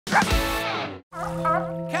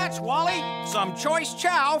Catch, Wally. Some choice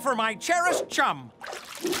chow for my cherished chum.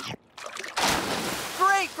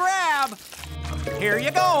 Great grab. Here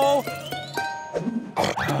you go.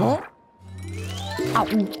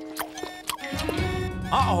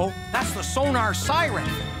 Uh-oh, that's the sonar siren.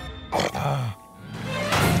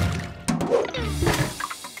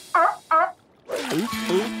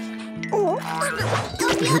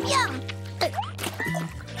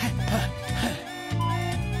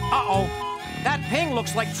 Uh-oh, that ping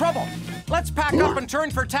looks like trouble. Let's pack up and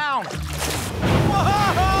turn for town. Whoa!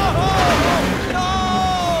 No!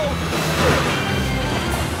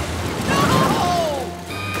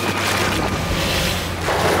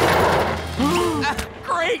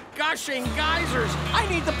 Great gushing geysers! I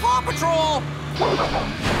need the Paw Patrol!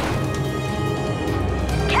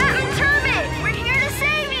 Captain Turbot, we're here to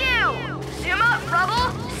save you! Zoom up,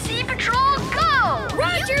 Rubble! Sea Patrol, go!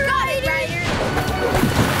 Roger, Ryder!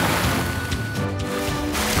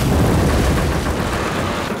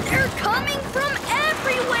 They're coming from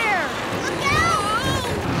everywhere! Look out!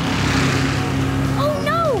 Oh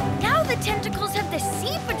no! Now the tentacles have the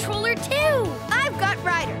Sea Patroller too! I've got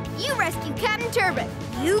Ryder. You rescue Captain Turbot.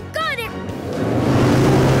 You got it!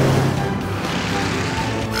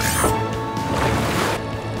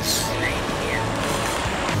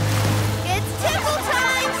 It's tickle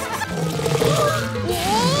time!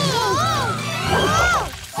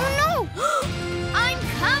 Oh no! I'm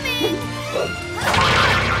coming!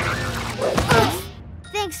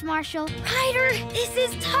 Thanks, Marshall. Ryder, this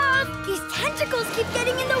is tough. These tentacles keep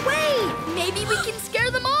getting in the way. Maybe we can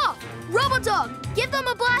scare them off. Robodog, give them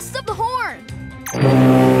a blast of the horn.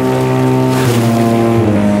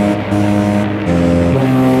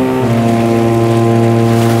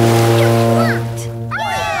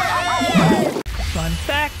 Fun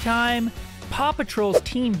fact time! Paw Patrol's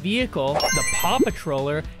team vehicle, the Paw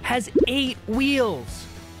Patroller, has 8 wheels.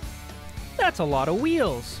 That's a lot of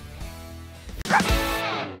wheels.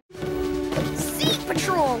 Sea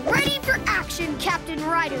Patrol, ready for action, Captain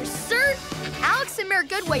Ryder, sir! Alex and Mayor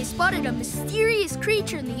Goodway spotted a mysterious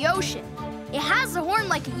creature in the ocean. It has a horn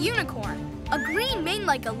like a unicorn, a green mane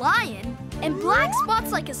like a lion, and black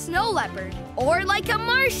spots like a snow leopard. Or like a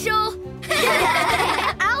marshal!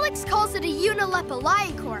 Alex calls it a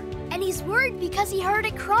unilepalicorn, and he's worried because he heard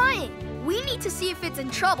it crying. We need to see if it's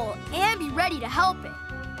in trouble and be ready to help it.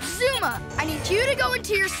 Zuma, I need you to go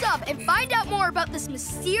into your sub and find out more about this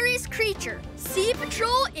mysterious creature. Sea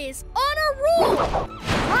Patrol is on a roll!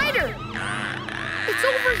 Ryder! It's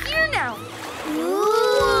over here now!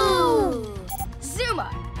 Ooh!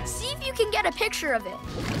 Zuma, see if you can get a picture of it.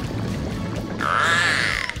 Come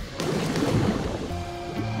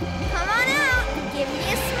on out and give me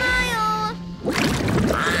a smile.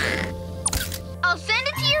 I'll send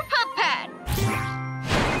it to your pup pad.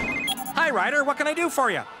 Hi, Ryder. What can I do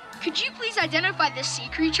for you? Could you please identify this sea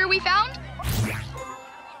creature we found?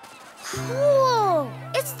 Cool!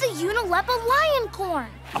 It's the unilepalicorn.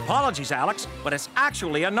 Apologies, Alex, but it's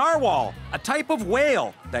actually a narwhal, a type of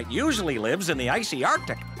whale that usually lives in the icy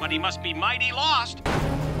Arctic. But he must be mighty lost.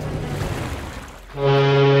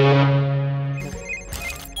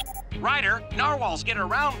 Ryder, narwhals get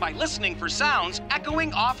around by listening for sounds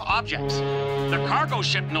echoing off objects. The cargo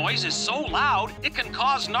ship noise is so loud, it can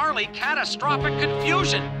cause gnarly, catastrophic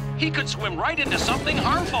confusion. He could swim right into something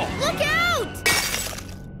harmful. Look out!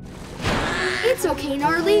 It's okay,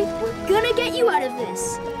 Gnarly. We're gonna get you out of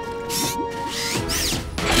this.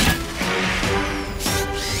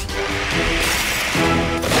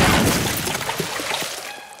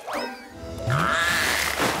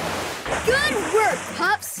 Good work,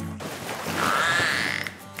 pups.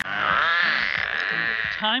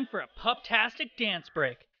 Time for a pup-tastic dance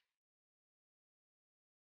break.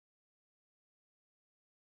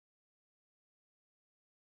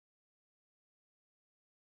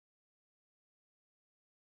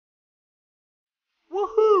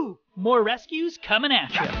 Woohoo! More rescues coming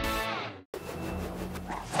at you.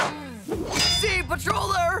 Sea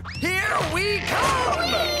Patroller, here we come!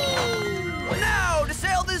 Now to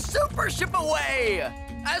sail this super ship away!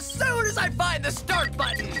 As soon as I find the start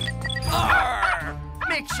button! Arr!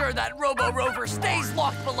 Make sure that Robo-Rover stays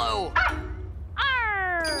locked below!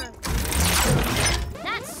 Arr!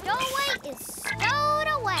 That stowaway is stowed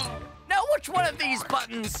away. Now which one of these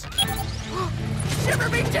buttons? Shiver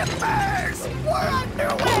me timbers! We're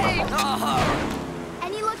underway!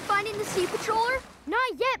 Any luck finding the Sea Patroller?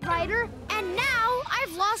 Not yet, Ryder. And now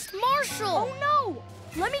I've lost Marshall. Oh no!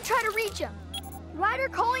 Let me try to reach him. Ryder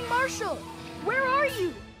calling Marshall. Where are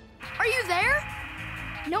you? Are you there?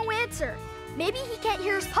 No answer. Maybe he can't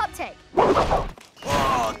hear his pup tag.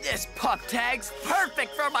 Oh, this pup tag's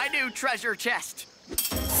perfect for my new treasure chest.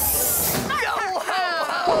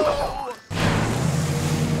 Yo-ho-ho!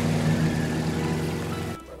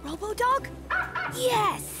 Robo-Dog?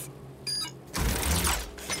 Yes!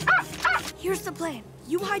 Here's the plan.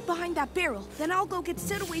 You hide behind that barrel, then I'll go get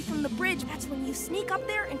Sid away from the bridge. That's when you sneak up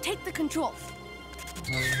there and take the control.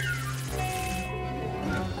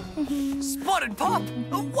 Spotted Pup,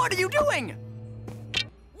 what are you doing?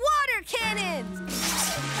 Water cannons!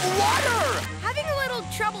 Water! Having a little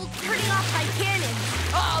trouble turning off my cannons.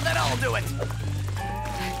 Oh, then I'll do it.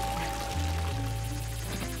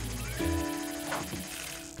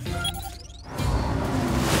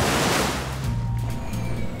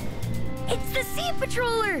 It's the Sea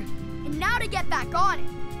Patroller! And now to get back on it.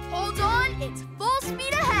 Hold on, it's full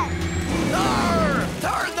speed ahead. Arr!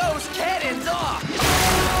 Turn those cannons off!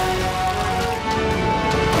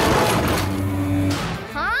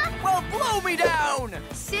 Huh? Well, blow me down!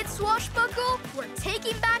 Sid Swashbuckle, we're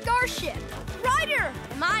taking back our ship. Ryder,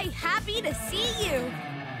 am I happy to see you?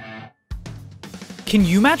 Can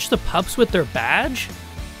you match the pups with their badge?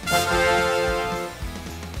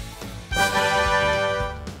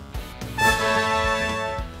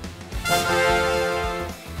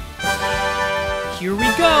 Here we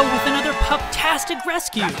go with another pup-tastic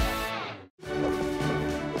rescue.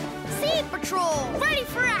 Sea Patrol, ready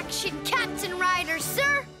for action, Captain Ryder,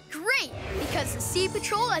 sir. Great, because the Sea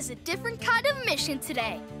Patrol has a different kind of mission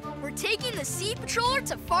today. We're taking the Sea Patroller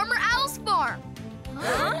to Farmer Owl's farm.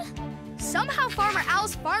 Huh? Somehow Farmer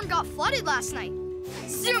Owl's farm got flooded last night.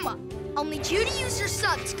 Zuma, I'll need you to use your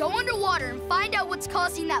sub to go underwater and find out what's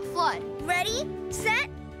causing that flood. Ready, set,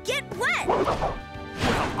 get wet! Well,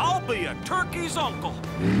 I'll be a turkey's uncle.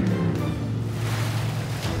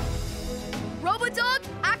 Robodog,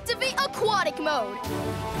 activate aquatic mode.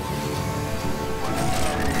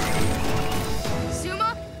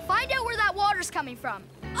 Zuma, find out where that water's coming from.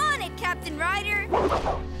 On it, Captain Ryder!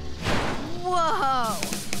 Whoa!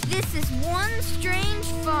 This is one strange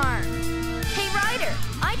farm. Hey, Ryder,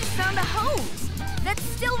 I just found a hose that's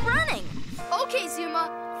still running. Okay, Zuma,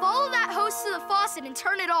 follow that hose to the faucet and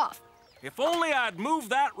turn it off. If only I'd moved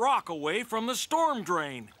that rock away from the storm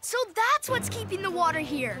drain. So that's what's keeping the water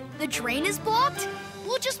here. The drain is blocked?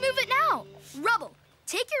 We'll just move it now. Rubble,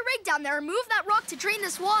 take your rig down there and move that rock to drain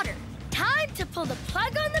this water. Time to pull the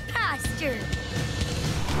plug on the pasture.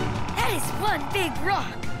 That is one big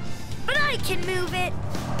rock, but I can move it.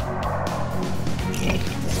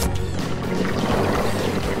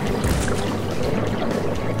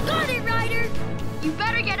 Got it, Ryder! You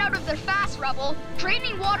better get out of there fast, Rubble.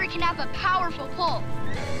 Draining water can have a powerful pull.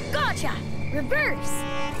 Gotcha! Reverse!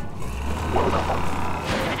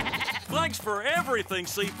 Thanks for everything,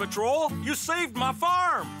 Sea Patrol. You saved my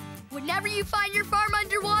farm. Whenever you find your farm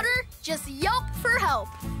underwater, just yelp for help.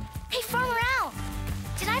 Hey, Farmer Owl!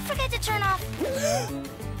 Did I forget to turn off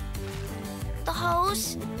the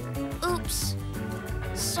hose? Oops.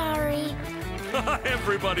 Sorry.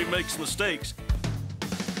 Everybody makes mistakes.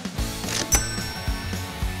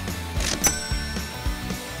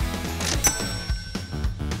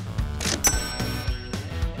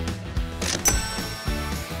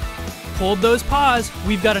 Hold those paws.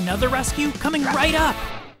 We've got another rescue coming right up.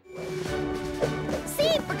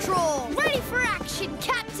 Sea Patrol, ready for action,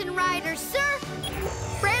 Captain Ryder, sir.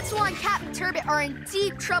 Francois and Captain Turbot are in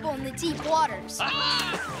deep trouble in the deep waters.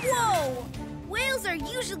 Whoa! Whales are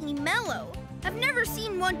usually mellow. I've never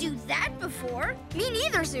seen one do that before. Me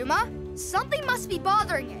neither, Zuma. Something must be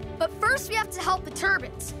bothering it. But first we have to help the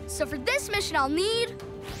turbans. So for this mission, I'll need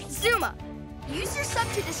Zuma. Use your sub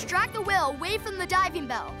to distract the whale away from the diving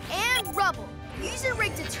bell. And Rubble, use your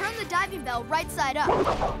rig to turn the diving bell right side up.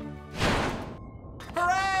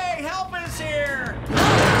 Hooray! Help is here!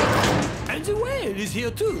 And the whale is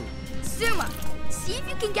here too. Zuma, see if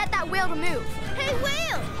you can get that whale to move. Hey,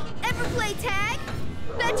 whale! Ever play tag?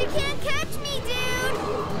 Bet you can't catch me, dude!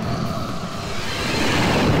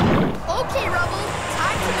 Okay, Rubble,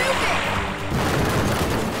 time to move it.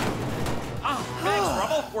 Oh, thanks,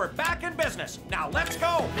 Rubble. We're back in business. Now let's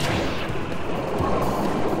go.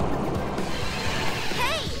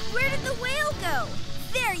 Hey, where did the whale go?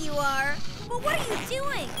 There you are. But what are you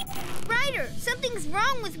doing? Ryder, something's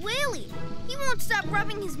wrong with Whaley. He won't stop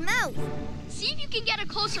rubbing his mouth. See if you can get a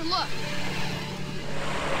closer look.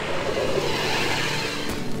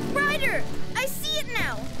 Ryder, I see it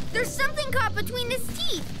now. There's something caught between his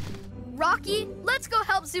teeth. Rocky, let's go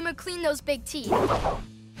help Zuma clean those big teeth.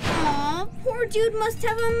 Aw, poor dude must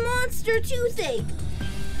have a monster toothache.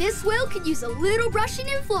 This whale could use a little brushing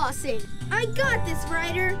and flossing. I got this,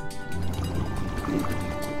 Ryder.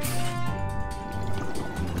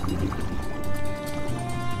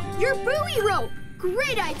 Your buoy rope!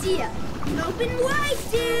 Great idea! Open wide,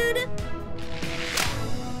 dude!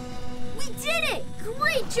 We did it!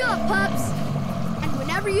 Great job, pups! And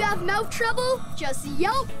whenever you have mouth trouble, just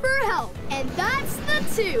yelp for help. And that's the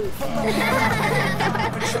two.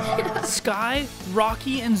 Sky,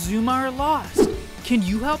 Rocky, and Zuma are lost. Can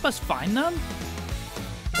you help us find them?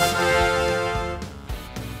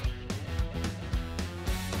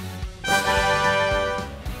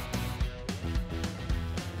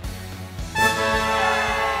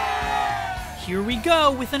 Here we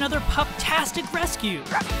go with another pup-tastic rescue.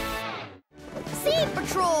 Sea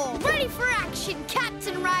Patrol, ready for action,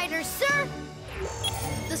 Captain Ryder, sir!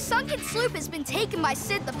 The sunken sloop has been taken by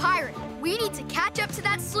Sid the pirate. We need to catch up to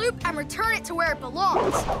that sloop and return it to where it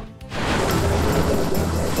belongs.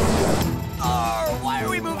 Why are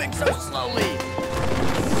we moving so slowly?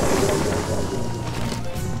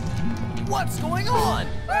 What's going on?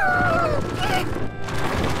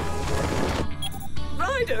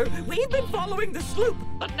 Ryder, we've been following the sloop,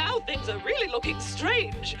 but now things are really looking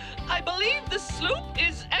strange. I believe the sloop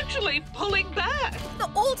is actually pulling back. The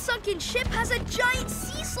old sunken ship has a giant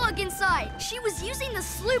sea slug inside. She was using the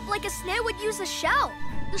sloop like a snail would use a shell.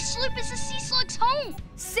 The sloop is the sea slug's home.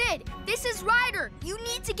 Sid, this is Ryder. You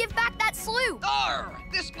need to give back that sloop.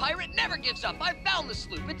 This pirate never gives up. I found the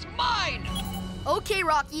sloop. It's mine. Okay,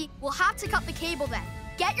 Rocky, we'll have to cut the cable then.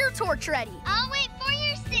 Get your torch ready. I'll wait for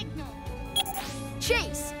your signal.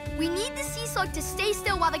 Chase, we need the sea slug to stay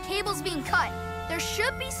still while the cable's being cut. There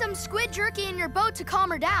should be some squid jerky in your boat to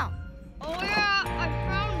calm her down. Oh yeah, I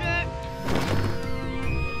found it.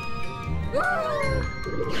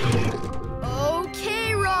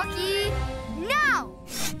 Okay, Rocky. Now!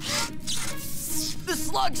 The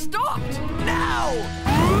slug stopped. Now!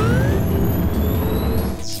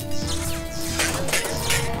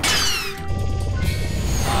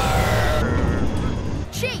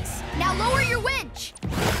 Chase, now lower your winch.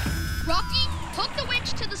 Rocky, hook the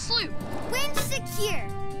winch to the sloop. Winch secure.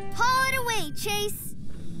 Haul it away, Chase.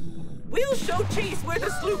 We'll show Chase where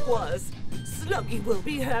the sloop was. Sluggy will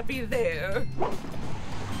be happy there.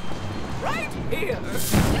 Right here.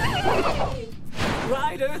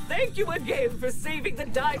 Ryder, thank you again for saving the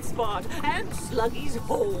dive spot and Sluggy's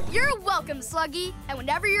home. You're welcome, Sluggy. And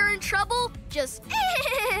whenever you're in trouble, just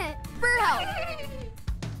for help.